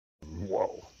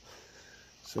Whoa.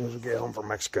 As soon as we get home from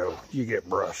Mexico, you get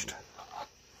brushed.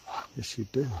 Yes, you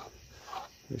do.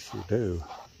 Yes, you do.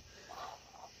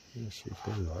 Yes, you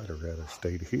do. I'd have rather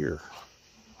stayed here.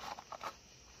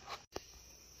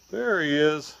 There he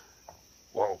is.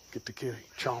 Whoa, get the kitty.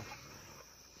 Chomp.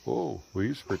 Whoa,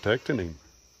 we's protecting him.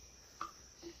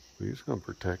 We's going to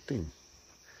protect him.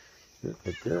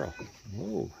 Good girl.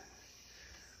 Whoa.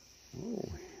 Whoa.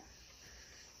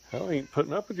 Hell, he ain't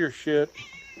putting up with your shit.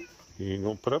 He ain't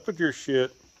going to put up with your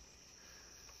shit.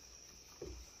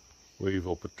 Weave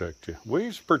will protect you.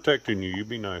 Weave's protecting you. You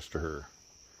be nice to her.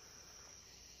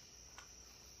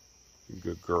 You're a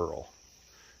good girl.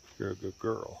 You're a good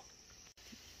girl.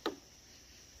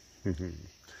 I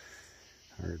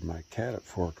heard my cat at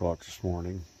 4 o'clock this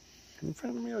morning. In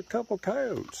front of me a couple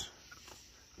coyotes.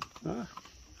 Huh?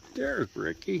 There's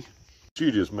Ricky.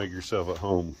 You just make yourself at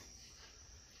home.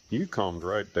 You calmed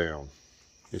right down.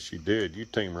 Yes, you did. You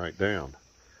tamed right down.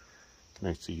 Can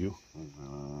I see you?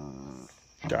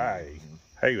 Hey.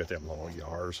 Hey with them little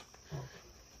yars.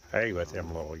 Hey with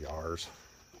them little yars.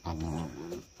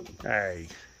 Hey.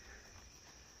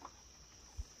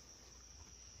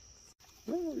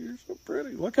 Oh, you're so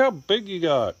pretty. Look how big you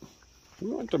got.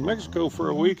 We went to Mexico for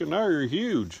a week and now you're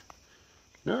huge.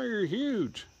 Now you're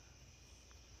huge.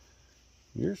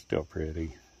 You're still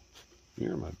pretty.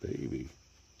 You're my baby.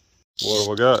 What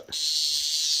do we got?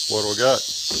 What do we got?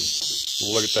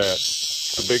 Look at that.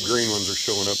 The big green ones are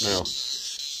showing up now.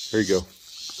 There you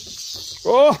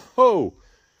go. Oh!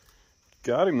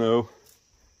 Got him though.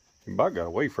 He about got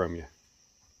away from you.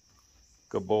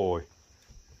 Good boy.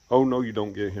 Oh no, you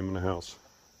don't get him in the house.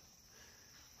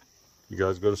 You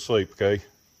guys go to sleep, okay?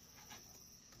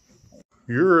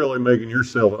 You're really making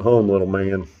yourself at home, little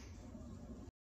man.